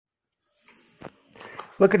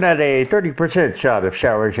Looking at a 30% shot of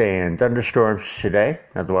showers and thunderstorms today.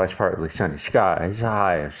 Otherwise, partly sunny skies, a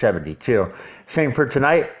high of 72. Same for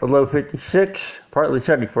tonight, a low 56. Partly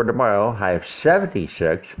sunny for tomorrow, high of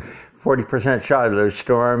 76. 40% shot of those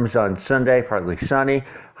storms on Sunday, partly sunny,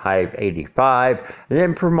 high of 85. And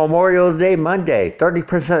then for Memorial Day, Monday,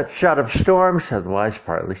 30% shot of storms, otherwise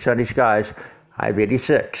partly sunny skies, high of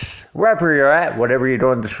 86. Wherever you're at, whatever you're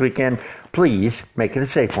doing this weekend, please make it a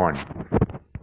safe one.